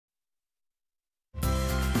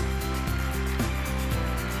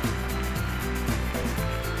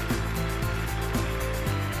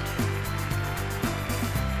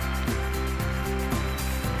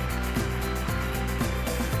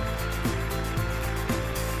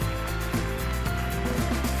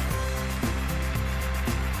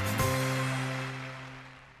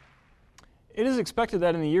It is expected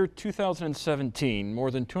that in the year 2017,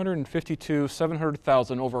 more than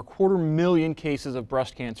 700,000, over 250,000 cases of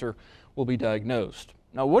breast cancer will be diagnosed.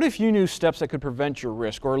 Now, what if you knew steps that could prevent your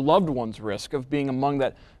risk or a loved one's risk of being among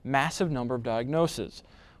that massive number of diagnoses?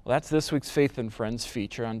 Well, that's this week's Faith and Friends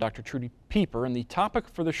feature on Dr. Trudy Pieper, and the topic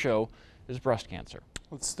for the show is breast cancer.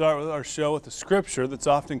 Let's start with our show with the scripture that's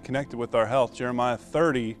often connected with our health. Jeremiah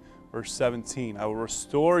 30, verse 17. I will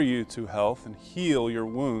restore you to health and heal your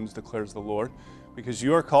wounds, declares the Lord, because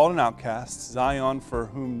you are called an outcast, Zion, for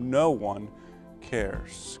whom no one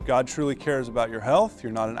cares. God truly cares about your health.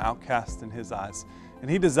 You're not an outcast in His eyes. And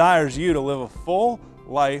He desires you to live a full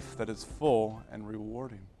life that is full and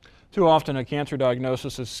rewarding. Too often, a cancer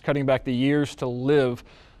diagnosis is cutting back the years to live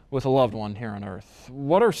with a loved one here on earth.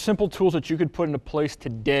 What are simple tools that you could put into place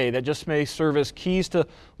today that just may serve as keys to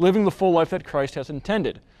living the full life that Christ has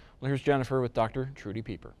intended? Well, here's Jennifer with Dr. Trudy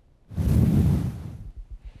Pieper.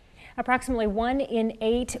 Approximately 1 in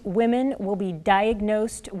 8 women will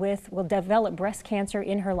develop breast cancer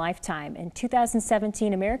in her lifetime. In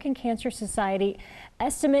 2017, American Cancer Society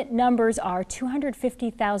estimate numbers are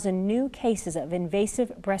 250,000 new cases of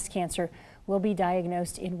invasive breast cancer will be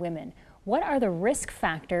diagnosed in women. What are the risk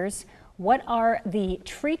factors? What are the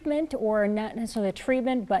treatment, or not necessarily the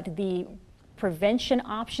treatment, but the prevention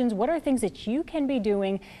options? What are things that you can be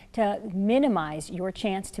doing to minimize your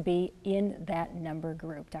chance to be in that number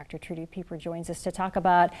group? Dr. Trudy Pieper joins us to talk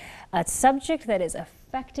about a subject that is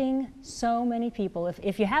affecting so many people.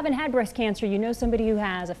 If you haven't had breast cancer, you know somebody who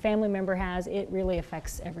has, a family member has, it really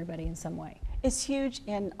affects everybody in some way. It's huge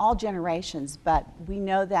in all generations, but we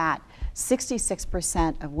know that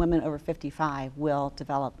 66% of women over 55 will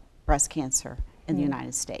develop breast cancer in the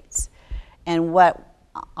United States. And what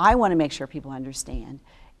I want to make sure people understand,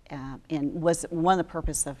 and was one of the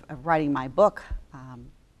purposes of writing my book,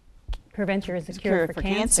 Prevention is the cure for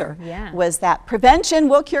cancer. Was that prevention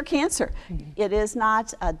will cure cancer. It is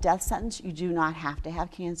not a death sentence. You do not have to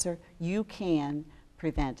have cancer. You can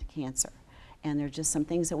prevent cancer. And there are just some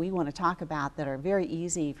things that we want to talk about that are very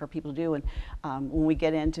easy for people to do. And when we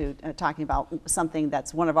get into talking about something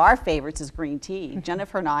that's one of our favorites is green tea.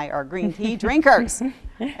 Jennifer and I are green tea drinkers.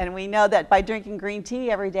 And we know that by drinking green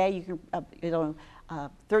tea every day, you can, you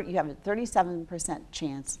have a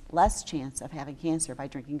 37% less chance of having cancer by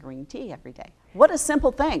drinking green tea every day. What a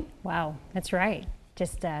simple thing. Wow, that's right.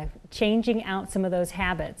 Just changing out some of those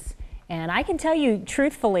habits. And I can tell you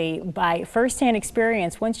truthfully, by firsthand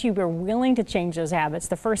experience, once you are willing to change those habits,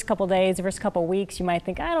 the first couple days, the first couple weeks, you might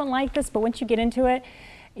think, I don't like this, but once you get into it,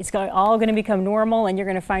 it's all going to become normal, and you're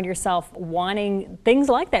going to find yourself wanting things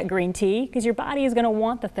like that green tea, because your body is going to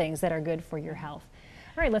want the things that are good for your health.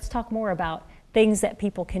 All right, let's talk more about things that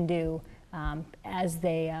people can do as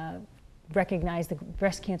they recognize the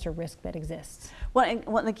breast cancer risk that exists. Well, and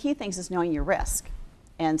one of the key things is knowing your risk.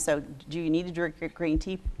 And so, do you need to drink your green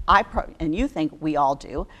tea? And you think we all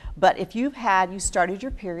do, but if you started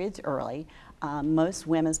your periods early, most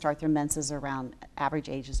women start their menses around average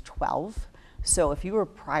age is 12. So if you were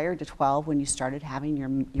prior to 12 when you started having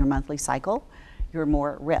your monthly cycle, you're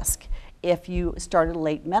more at risk. If you started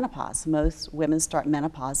late menopause, most women start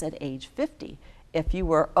menopause at age 50. If you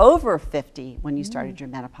were over 50 when you started your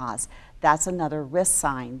menopause, that's another risk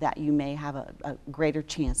sign that you may have a greater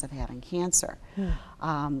chance of having cancer.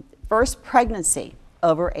 First pregnancy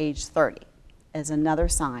over age 30 is another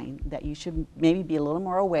sign that you should maybe be a little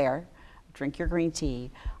more aware, drink your green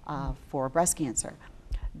tea for breast cancer.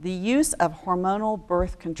 The use of hormonal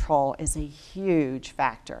birth control is a huge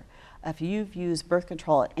factor. If you've used birth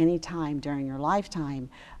control at any time during your lifetime,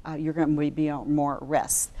 you're going to be more at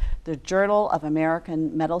risk. The Journal of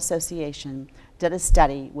American Medical Association did a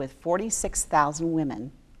study with 46,000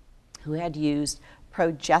 women who had used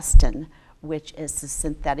progestin, which is the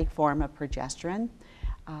synthetic form of progesterone,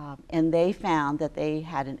 and they found that they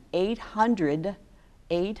had an 800%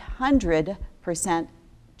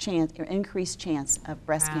 increased chance of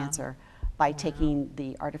breast cancer by taking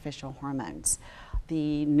the artificial hormones.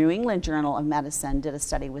 The New England Journal of Medicine did a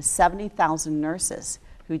study with 70,000 nurses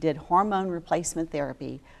who did hormone replacement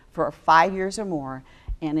therapy for 5 years or more,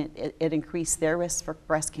 and it increased their risk for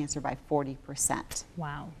breast cancer by 40%.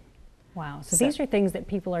 Wow. Wow. So these are things that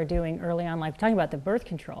people are doing early on, like talking about the birth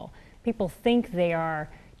control. People think they are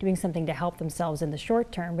doing something to help themselves in the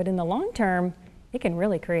short term, but in the long term, it can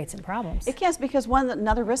really create some problems. It can, because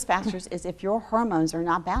another risk factors is if your hormones are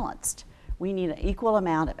not balanced. We need an equal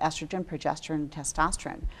amount of estrogen, progesterone, and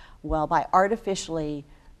testosterone. Well, by artificially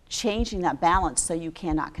changing that balance so you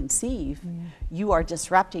cannot conceive, you are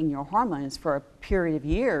disrupting your hormones for a period of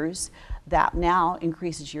years that now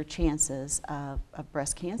increases your chances of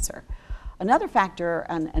breast cancer. Another factor,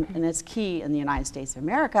 and it's key in the United States of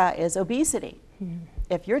America, is obesity.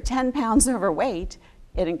 If you're 10 pounds overweight,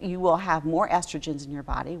 you will have more estrogens in your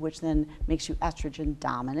body, which then makes you estrogen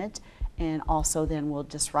dominant, and also then will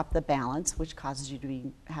disrupt the balance, which causes you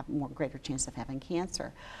to have more greater chance of having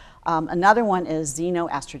cancer. Another one is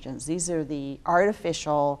xenoestrogens. These are the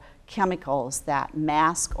artificial chemicals that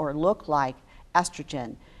mask or look like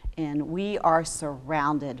estrogen, and we are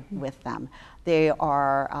surrounded with them. They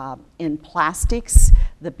are in plastics,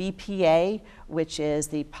 the BPA, which is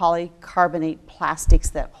the polycarbonate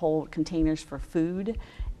plastics that hold containers for food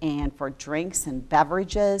and for drinks and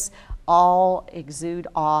beverages, all exude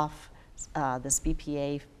off this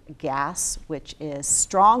BPA gas, which is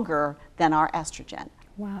stronger than our estrogen.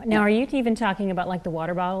 Wow. Now, are you even talking about like the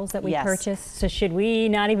water bottles that we Yes. purchase? So should we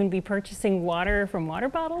not even be purchasing water from water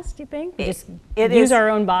bottles, do you think? Just it use is- our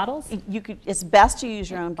own bottles? It's best to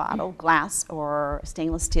use your own bottle. Glass or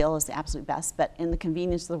stainless steel is the absolute best, but in the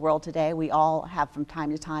convenience of the world today, we all have from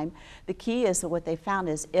time to time. The key is that what they found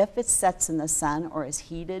is if it sets in the sun or is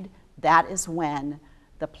heated, that is when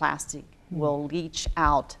the plastic will leach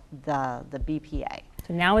out the BPA.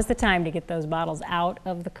 So now is the time to get those bottles out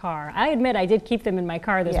of the car. I admit I did keep them in my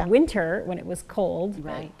car this Yeah. winter when it was cold,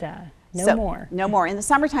 Right. but no So, more. No more. In the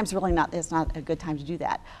summertime, it's not a good time to do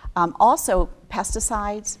that. Also,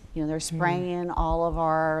 pesticides, they're spraying in all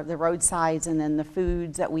of the roadsides, and then the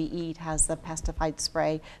foods that we eat has the pesticide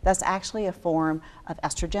spray. That's actually a form of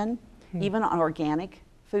estrogen. Even on organic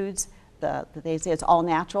foods, they say it's all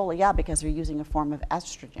natural, yeah, because they're using a form of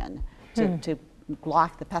estrogen to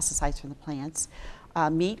block the pesticides from the plants.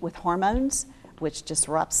 Meat with hormones, which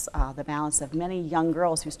disrupts the balance of many young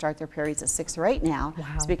girls who start their periods at 6 or 8 now. Wow.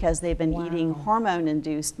 It's because they've been eating Wow.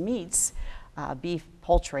 hormone-induced meats, beef,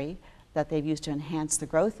 poultry, that they've used to enhance the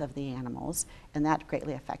growth of the animals, and that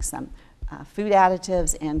greatly affects them. Food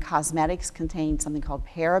additives and cosmetics contain something called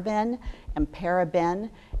paraben, and paraben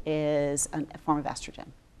is a form of estrogen.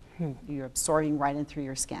 You're absorbing right in through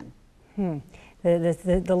your skin.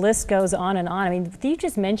 The list goes on and on. I mean, you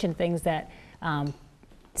just mentioned things that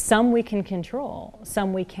some we can control,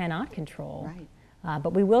 some we cannot control. Right.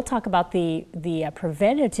 But we will talk about the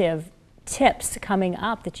preventative tips coming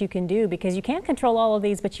up that you can do, because you can't control all of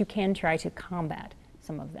these, but you can try to combat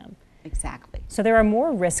some of them. Exactly. So there are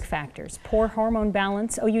more risk factors. Poor hormone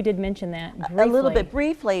balance. Oh, you did mention that briefly. A little bit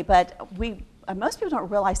briefly, but most people don't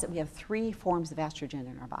realize that we have 3 forms of estrogen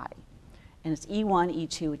in our body, and it's E1,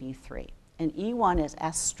 E2, and E3. And E1 is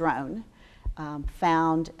estrone,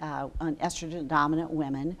 found on estrogen-dominant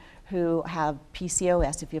women who have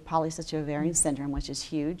PCOS, if you have polycystic ovarian syndrome, which is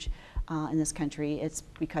huge in this country. It's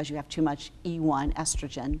because you have too much E1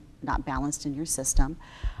 estrogen not balanced in your system.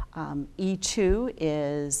 E2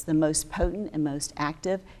 is the most potent and most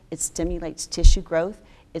active. It stimulates tissue growth.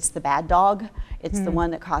 It's the bad dog. It's the one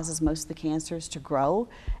that causes most of the cancers to grow.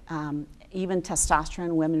 Even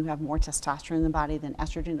testosterone, women who have more testosterone in the body than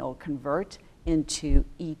estrogen will convert into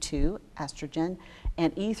E2 estrogen.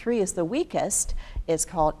 And E3 is the weakest. It's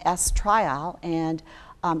called estriol, and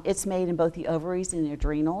it's made in both the ovaries and the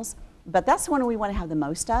adrenals. But that's the one we want to have the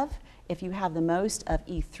most of. If you have the most of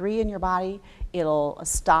E3 in your body, it'll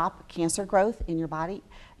stop cancer growth in your body.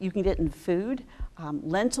 You can get it in food.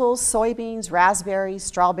 Lentils, soybeans, raspberries,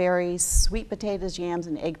 strawberries, sweet potatoes, yams,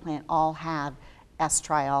 and eggplant all have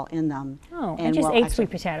estriol in them. Oh, I just ate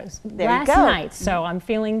sweet potatoes last night, so I'm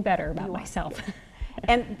feeling better about myself.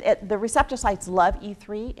 And the receptor sites love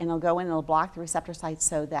E3, and it'll go in and it'll block the receptor sites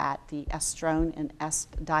so that the estrone and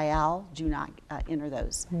estradiol do not enter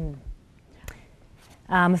those.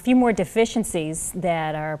 A few more deficiencies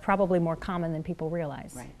that are probably more common than people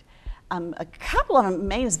realize. Right. A couple of them,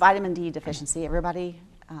 main is vitamin D deficiency. Everybody,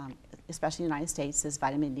 especially in the United States, is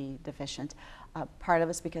vitamin D deficient. Part of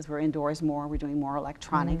it's because we're indoors more, we're doing more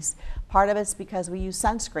electronics. Part of it's because we use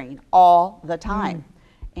sunscreen all the time.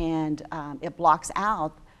 And it blocks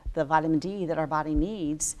out the vitamin D that our body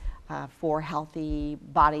needs for healthy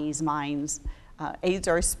bodies, minds. Aids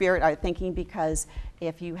our spirit, our thinking, because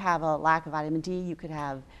if you have a lack of vitamin D, you could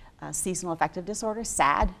have seasonal affective disorder,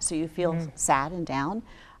 SAD, so you feel sad and down.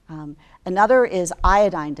 Another is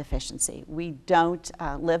iodine deficiency. We don't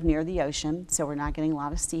live near the ocean, so we're not getting a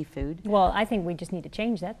lot of seafood. Well, I think we just need to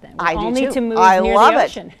change that then. We I all do need too. to move I near love the it.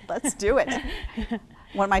 ocean. Let's do it.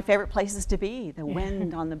 One of my favorite places to be, the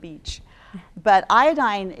wind on the beach. But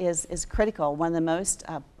iodine is critical. One of the most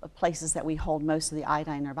places that we hold most of the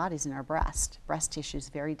iodine in our bodies in our breast. Breast tissue is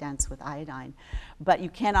very dense with iodine. But you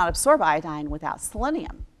cannot absorb iodine without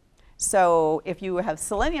selenium. So if you have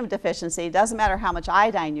selenium deficiency, it doesn't matter how much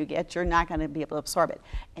iodine you get, you're not going to be able to absorb it.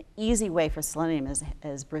 An easy way for selenium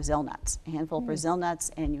is Brazil nuts. A handful of Brazil nuts,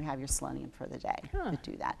 and you have your selenium for the day to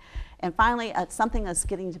do that. And finally, something that's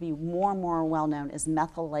getting to be more and more well known is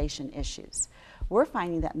methylation issues. We're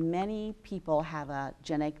finding that many people have a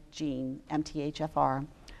genetic gene, MTHFR,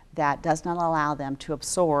 that does not allow them to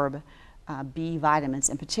absorb B vitamins,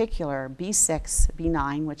 in particular B6,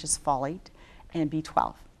 B9, which is folate, and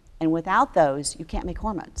B12. And without those, you can't make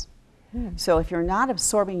hormones. So if you're not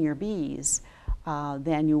absorbing your Bs,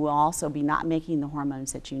 then you will also be not making the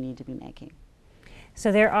hormones that you need to be making.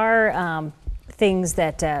 So there are things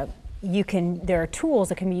that there are tools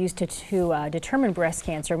that can be used to determine breast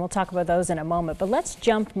cancer, and we'll talk about those in a moment. But let's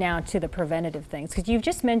jump now to the preventative things, because you've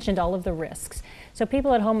just mentioned all of the risks. So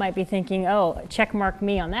people at home might be thinking, oh, check mark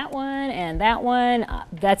me on that one and that one.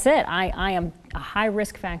 That's it. I am a high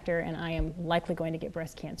risk factor, and I am likely going to get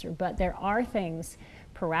breast cancer. But there are things,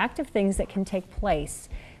 proactive things that can take place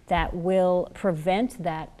that will prevent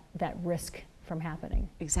that risk from happening.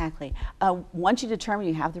 Exactly. Once you determine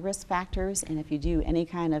you have the risk factors, and if you do any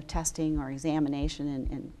kind of testing or examination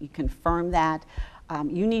and you confirm that,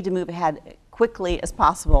 you need to move ahead quickly as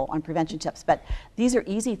possible on prevention tips. But these are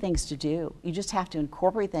easy things to do. You just have to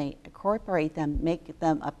incorporate them, make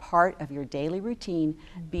them a part of your daily routine,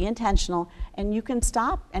 be intentional, and you can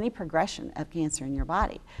stop any progression of cancer in your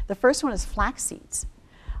body. The first one is flax seeds.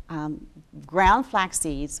 Ground flax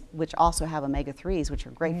seeds, which also have omega-3s, which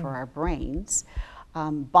are great for our brains,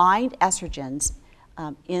 bind estrogens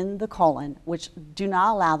in the colon, which do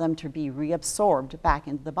not allow them to be reabsorbed back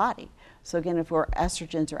into the body. So again, if our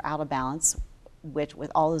estrogens are out of balance, which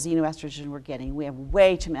with all the xenoestrogen we're getting, we have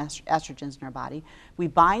way too much estrogens in our body. We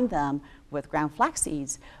bind them with ground flax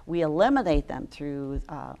seeds. We eliminate them through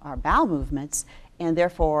our bowel movements, and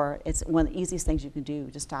therefore it's one of the easiest things you can do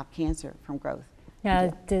to stop cancer from growth.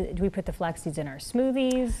 Now, do we put the flax seeds in our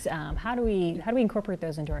smoothies? How do we incorporate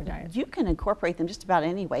those into our diet? You can incorporate them just about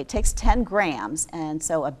any way. It takes 10 grams, and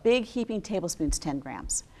so a big heaping tablespoon is 10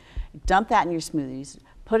 grams. Dump that in your smoothies,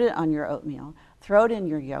 put it on your oatmeal, throw it in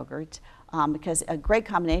your yogurt, because a great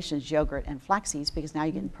combination is yogurt and flax seeds, because now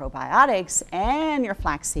you're getting probiotics and your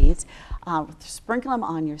flax seeds. Sprinkle them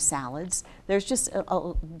on your salads. There's just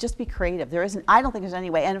be creative. I don't think there's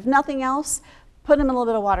any way. And if nothing else, put them in a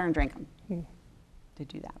little bit of water and drink them. To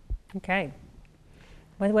do that. Okay.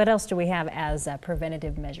 What else do we have as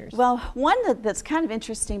preventative measures? Well, one that's kind of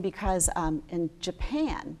interesting, because in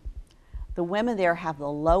Japan, the women there have the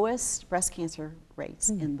lowest breast cancer rates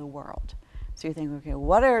in the world. So you're thinking, okay,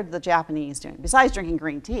 what are the Japanese doing? Besides drinking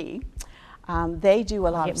green tea, they do a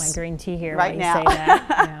lot of... I'll get my green tea here right while now. You say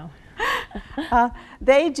that. No.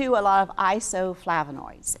 They do a lot of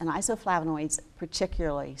isoflavonoids, and isoflavonoids,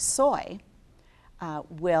 particularly soy,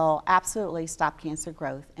 will absolutely stop cancer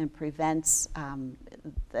growth and prevents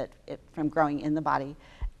it from growing in the body,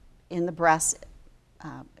 in the breast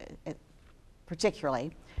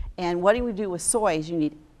particularly. And what do we do with soy is you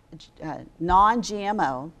need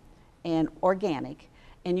non-GMO and organic,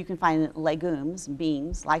 and you can find legumes,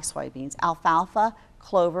 beans, like soybeans, alfalfa,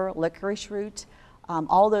 clover, licorice root.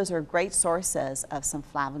 All those are great sources of some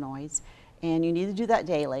flavonoids, and you need to do that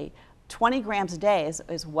daily. 20 grams a day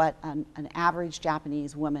is what an average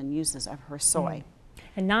Japanese woman uses of her soy.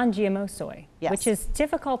 And non-GMO soy, yes, which is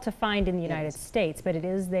difficult to find in the United States, but it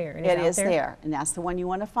is there. It is there, and that's the one you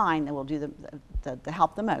want to find that will do the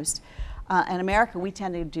help the most. In America, we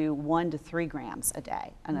tend to do 1 to 3 grams a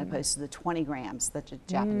day, as opposed to the 20 grams that the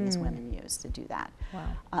Japanese women use to do that.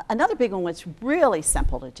 Wow. Another big one, which is really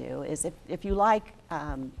simple to do, is if you like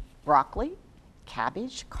broccoli,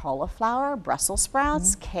 cabbage, cauliflower, Brussels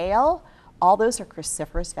sprouts, kale, all those are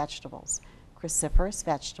cruciferous vegetables. Cruciferous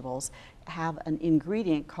vegetables have an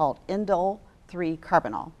ingredient called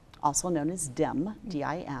indole-3-carbinol, also known as DIM,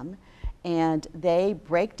 D-I-M, and they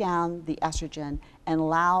break down the estrogen and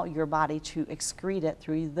allow your body to excrete it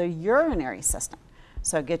through the urinary system.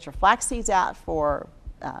 So get your flax seeds out for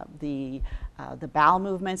the bowel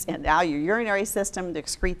movements, and now your urinary system to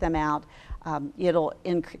excrete them out. It'll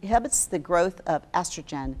inhibits the growth of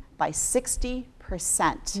estrogen by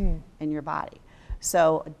 60% in your body.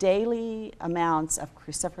 So daily amounts of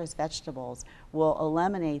cruciferous vegetables will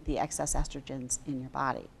eliminate the excess estrogens in your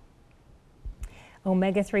body.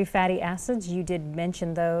 Omega-3 fatty acids, you did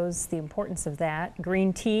mention those, the importance of that.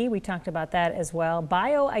 Green tea, we talked about that as well.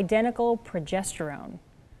 Bioidentical progesterone.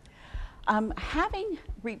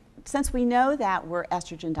 since we know that we're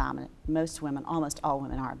estrogen dominant, most women, almost all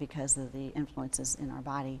women are because of the influences in our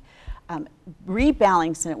body,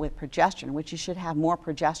 rebalancing it with progesterone, which you should have more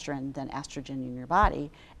progesterone than estrogen in your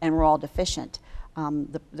body, and we're all deficient.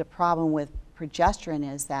 The problem with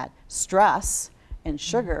progesterone is that stress and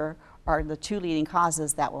sugar are the two leading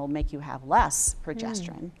causes that will make you have less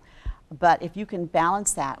progesterone. But if you can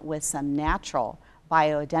balance that with some natural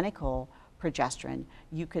bioidentical progesterone,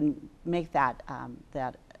 you can make that,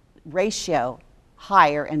 that ratio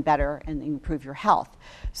higher and better and improve your health.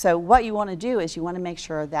 So what you want to do is you want to make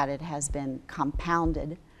sure that it has been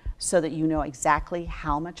compounded so that you know exactly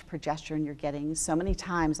how much progesterone you're getting. So many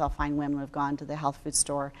times I'll find women who have gone to the health food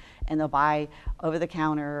store and they'll buy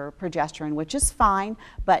over-the-counter progesterone, which is fine,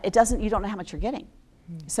 but it doesn't, you don't know how much you're getting.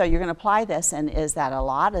 So you're going to apply this, and is that a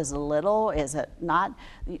lot? Is it a little? Is it not?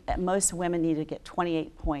 Most women need to get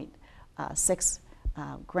 28.6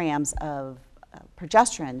 grams of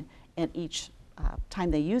progesterone in each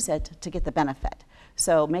time they use it to get the benefit.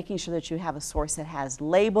 So making sure that you have a source that has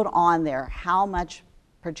labeled on there how much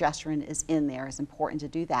progesterone is in there is important to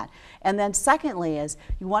do that. And then secondly is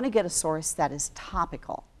you want to get a source that is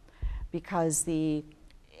topical, because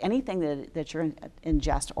anything that you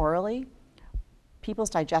ingest orally,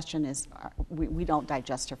 people's digestion is, we don't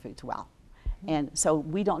digest our foods well. And so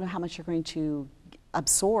we don't know how much you're going to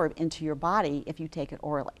absorb into your body if you take it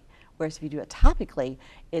orally. Whereas if you do it topically,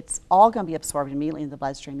 it's all going to be absorbed immediately in the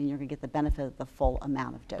bloodstream, and you're going to get the benefit of the full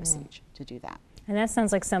amount of dosage to do that. And that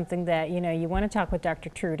sounds like something that, you want to talk with Dr.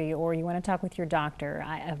 Trudy, or you want to talk with your doctor.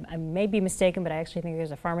 I may be mistaken, but I actually think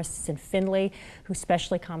there's a pharmacist in Findlay who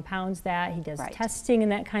specially compounds that. He does testing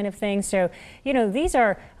and that kind of thing. So, these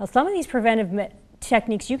are, some of these preventive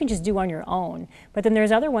techniques you can just do on your own, but then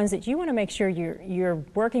there's other ones that you want to make sure you're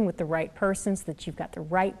working with the right person so that you've got the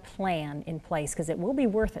right plan in place, because it will be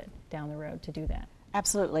worth it down the road to do that.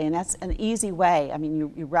 Absolutely, and that's an easy way. I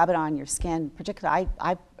mean, you rub it on your skin. Particularly,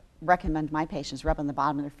 I recommend my patients rub on the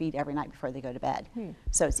bottom of their feet every night before they go to bed.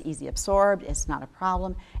 So it's easy absorbed, it's not a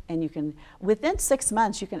problem, and you can, within 6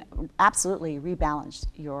 months, you can absolutely rebalance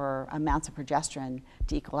your amounts of progesterone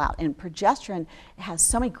to equal out. And progesterone has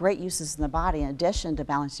so many great uses in the body in addition to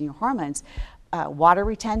balancing your hormones. Water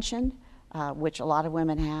retention, which a lot of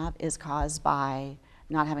women have, is caused by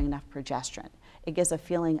not having enough progesterone. It gives a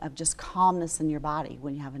feeling of just calmness in your body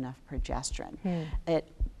when you have enough progesterone. It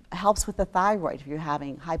helps with the thyroid. If you're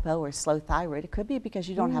having hypo or slow thyroid, it could be because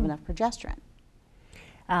you don't have enough progesterone.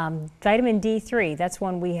 Vitamin D3, that's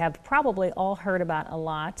one we have probably all heard about a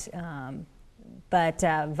lot. But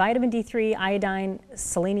vitamin D3, iodine,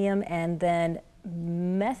 selenium, and then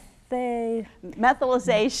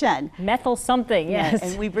methylization. Methyl something, yes.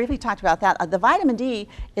 And we briefly talked about that. The vitamin D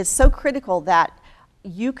is so critical that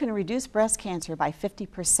you can reduce breast cancer by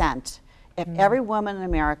 50%. If every woman in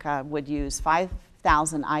America would use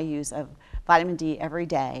 5,000 IUs of vitamin D every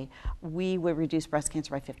day, we would reduce breast cancer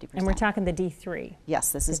by 50%. And we're talking the D3.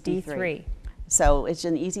 Yes, this is D3. So it's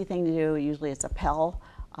an easy thing to do. Usually it's a pill.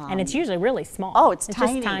 And it's usually really small. Oh, it's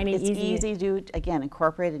tiny. Just tiny. It's easy to, again,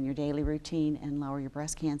 incorporate in your daily routine and lower your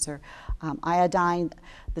breast cancer. Iodine,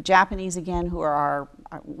 the Japanese, again, who are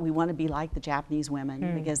we want to be like the Japanese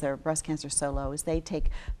women because their breast cancer is so low, is they take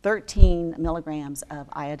 13 milligrams of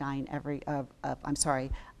iodine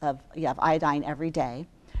of iodine every day.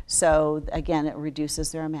 So again, it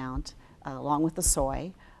reduces their amount along with the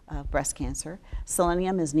soy of breast cancer.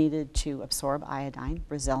 Selenium is needed to absorb iodine,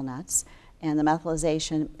 Brazil nuts. And the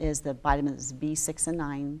methylization is the vitamins B6 and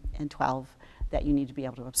 9 and 12 that you need to be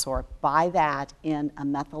able to absorb. Buy that in a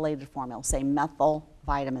methylated form. It'll say methyl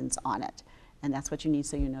vitamins on it. And that's what you need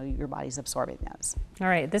so you know your body's absorbing those. All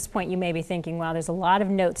right, at this point you may be thinking, wow, there's a lot of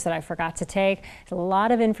notes that I forgot to take. There's a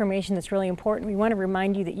lot of information that's really important. We want to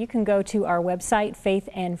remind you that you can go to our website,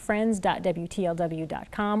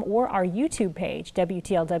 faithandfriends.wtlw.com, or our YouTube page,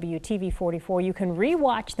 WTLW TV 44. You can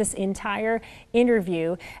rewatch this entire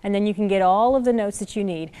interview, and then you can get all of the notes that you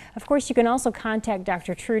need. Of course, you can also contact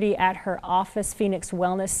Dr. Trudy at her office, Phoenix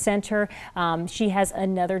Wellness Center. She has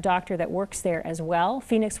another doctor that works there as well.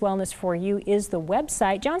 Phoenix Wellness for You is the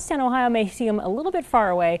website. Johnstown, Ohio may seem a little bit far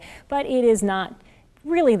away, but it is not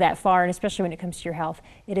really that far, and especially when it comes to your health,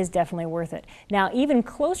 it is definitely worth it. Now, even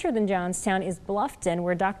closer than Johnstown is Bluffton,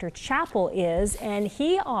 where Dr. Chappell is, and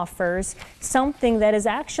he offers something that is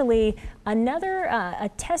actually another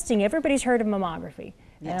a testing. Everybody's heard of mammography.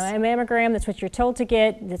 Yes. A mammogram, that's what you're told to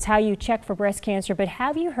get. That's how you check for breast cancer. But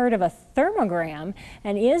have you heard of a thermogram?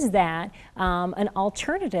 And is that an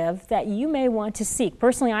alternative that you may want to seek?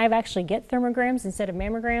 Personally, I've actually get thermograms instead of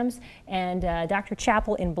mammograms. And Dr.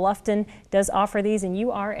 Chappell in Bluffton does offer these, and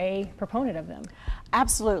you are a proponent of them.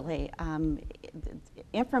 Absolutely.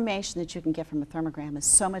 information that you can get from a thermogram is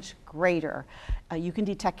so much greater. You can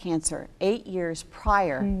detect cancer 8 years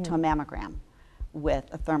prior to a mammogram with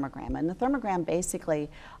a thermogram. And the thermogram basically,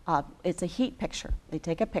 it's a heat picture. They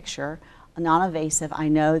take a picture, non-invasive. I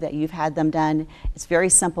know that you've had them done. It's very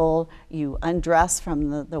simple. You undress from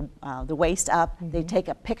the waist up. They take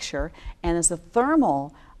a picture, and it's a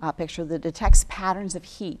thermal picture that detects patterns of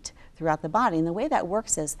heat throughout the body. And the way that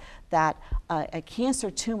works is that a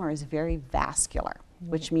cancer tumor is very vascular,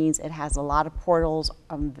 which means it has a lot of portals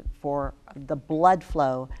for the blood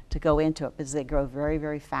flow to go into it because they grow very,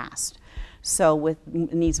 very fast. So it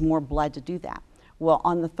needs more blood to do that. Well,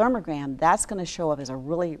 on the thermogram, that's going to show up as a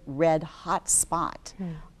really red, hot spot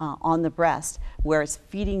on the breast where it's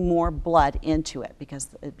feeding more blood into it because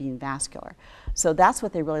it being vascular. So that's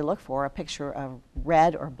what they really look for, a picture of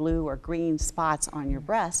red or blue or green spots on your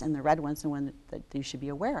breast, and the red one's the one that you should be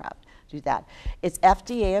aware of. Do that. It's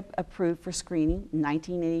FDA approved for screening. In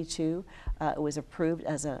 1982, it was approved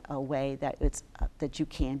as a way that that you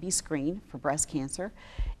can be screened for breast cancer.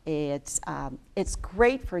 It's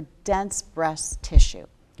great for dense breast tissue,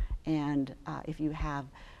 and if you have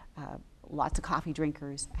lots of coffee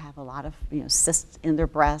drinkers, have a lot of cysts in their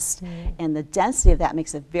breast, and the density of that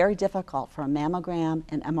makes it very difficult for a mammogram,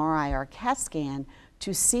 an MRI, or a CAT scan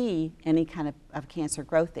to see any kind of cancer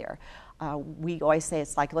growth there. We always say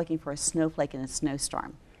it's like looking for a snowflake in a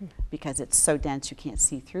snowstorm because it's so dense you can't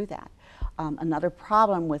see through that. Another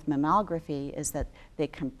problem with mammography is that they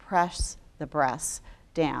compress the breast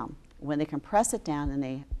down. When they compress it down and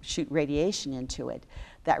they shoot radiation into it,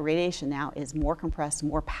 that radiation now is more compressed,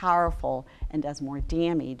 more powerful, and does more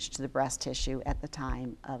damage to the breast tissue at the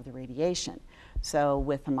time of the radiation. So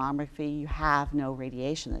with mammography, you have no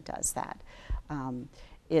radiation that does that.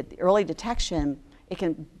 Early detection, it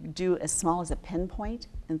can do as small as a pinpoint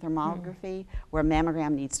in thermography, where a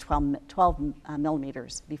mammogram needs 12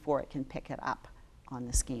 millimeters before it can pick it up on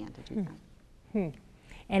the scan to do that.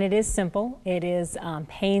 And it is simple, it is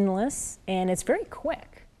painless, and it's very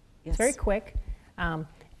quick. Yes. It's very quick.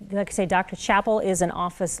 Like I say, Dr. Chappell is an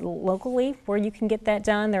office locally where you can get that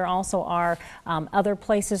done. There also are other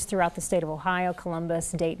places throughout the state of Ohio,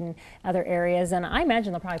 Columbus, Dayton, other areas, and I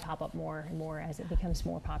imagine they'll probably pop up more and more as it becomes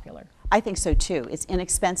more popular. I think so too. It's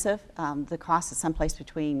inexpensive. The cost is someplace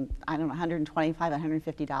between, I don't know, $125,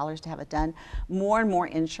 $150 to have it done. More and more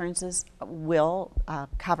insurances will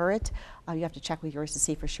cover it. You have to check with yours to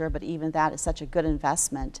see for sure, but even that is such a good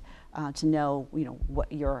investment to know,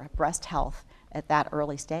 what your breast health at that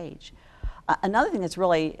early stage. Another thing that's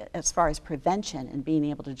really, as far as prevention and being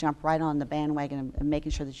able to jump right on the bandwagon and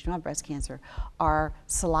making sure that you don't have breast cancer, are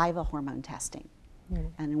saliva hormone testing.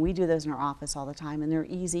 And we do those in our office all the time, and they're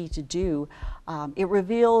easy to do. It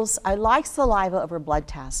reveals, I like saliva over blood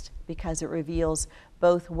test because it reveals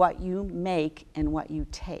both what you make and what you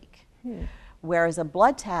take. Whereas a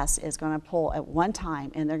blood test is going to pull at one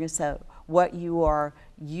time, and they're going to say what you are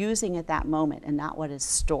using at that moment and not what is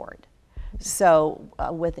stored. So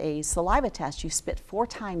with a saliva test, you spit 4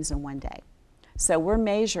 times in one day. So we're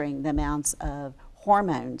measuring the amounts of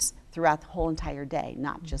hormones throughout the whole entire day,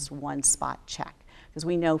 not just one spot check. Because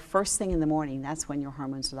we know first thing in the morning, that's when your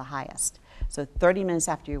hormones are the highest. So 30 minutes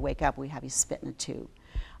after you wake up, we have you spit in a tube.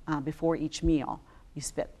 Before each meal, you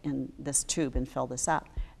spit in this tube and fill this up.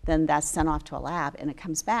 Then that's sent off to a lab, and it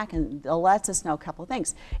comes back, and it lets us know a couple of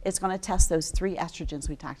things. It's going to test those 3 estrogens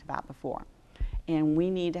we talked about before. And we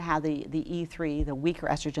need to have the E3, the weaker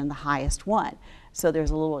estrogen, the highest one. So there's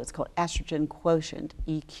a little, it's called estrogen quotient,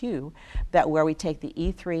 EQ, that where we take the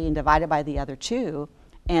E3 and divide it by the other 2,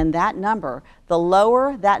 and that number, the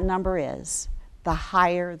lower that number is, the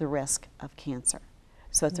higher the risk of cancer.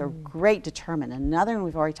 So it's a great determinant. Another one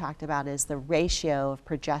we've already talked about is the ratio of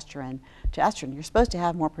progesterone to estrogen. You're supposed to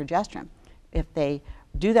have more progesterone. If they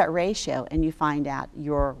do that ratio and you find out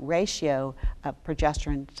your ratio of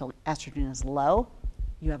progesterone to estrogen is low,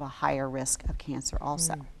 you have a higher risk of cancer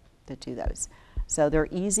also to do those. So they're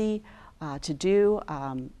easy to do,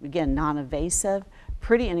 again, non-invasive,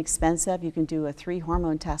 pretty inexpensive. You can do a 3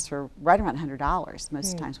 hormone test for right around $100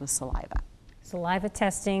 most times with saliva. Saliva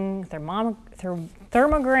testing,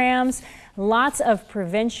 thermograms, lots of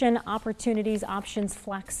prevention opportunities, options,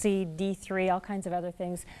 flaxseed, D3, all kinds of other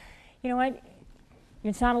things. You know what?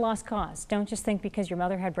 It's not a lost cause. Don't just think because your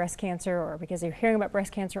mother had breast cancer or because you're hearing about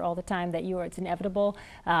breast cancer all the time that it's inevitable.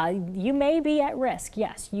 You may be at risk.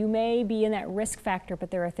 Yes, you may be in that risk factor,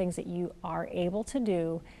 but there are things that you are able to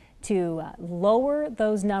do to lower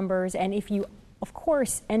those numbers. And if you, of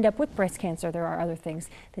course, end up with breast cancer, there are other things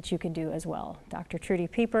that you can do as well. Dr. Trudy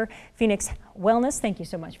Pieper, Phoenix Wellness, thank you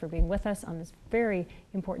so much for being with us on this very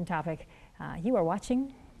important topic. You are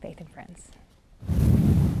watching Faith and Friends.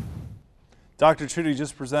 Dr. Trudy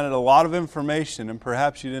just presented a lot of information, and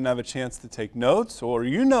perhaps you didn't have a chance to take notes, or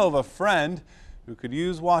you know of a friend who could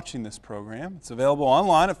use watching this program. It's available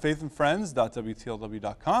online at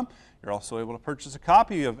faithandfriends.wtlw.com. You're also able to purchase a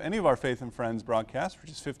copy of any of our Faith and Friends broadcasts for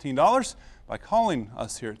just $15 by calling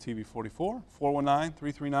us here at TV44,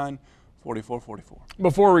 419-339-4444.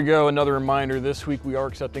 Before we go, another reminder, this week we are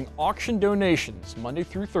accepting auction donations Monday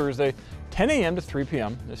through Thursday, 10 a.m. to 3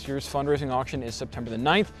 p.m. This year's fundraising auction is September the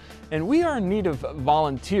 9th, and we are in need of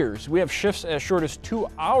volunteers. We have shifts as short as 2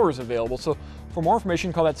 hours available, so for more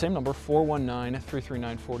information, call that same number,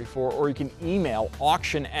 419-339-44, or you can email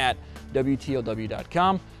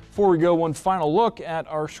auction@wtlw.com. Before we go, one final look at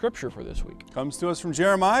our scripture for this week. Comes to us from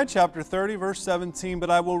Jeremiah chapter 30, verse 17, "But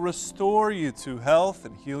I will restore you to health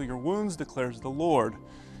and heal your wounds, declares the Lord."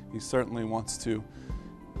 He certainly wants to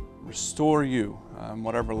restore you,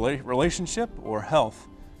 whatever relationship or health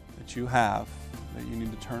that you have, that you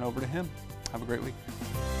need to turn over to Him. Have a great week.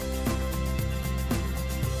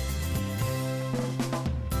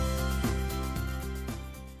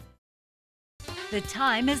 The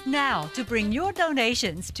time is now to bring your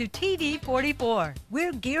donations to TV44.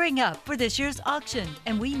 We're gearing up for this year's auction,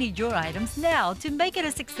 and we need your items now to make it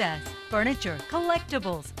a success. Furniture,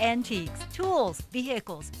 collectibles, antiques, tools,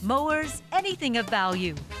 vehicles, mowers, anything of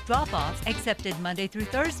value. Drop-offs accepted Monday through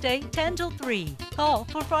Thursday, 10 till 3. Call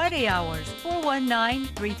for Friday hours,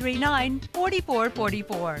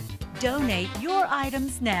 419-339-4444. Donate your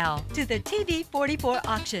items now to the TV44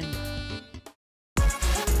 auction.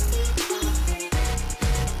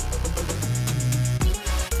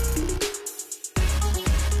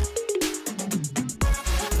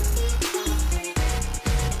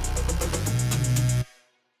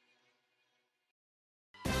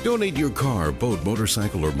 Donate your car, boat,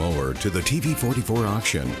 motorcycle, or mower to the TV44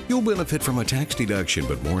 auction. You'll benefit from a tax deduction,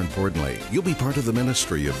 but more importantly, you'll be part of the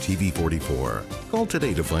ministry of TV44. Call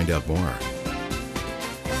today to find out more.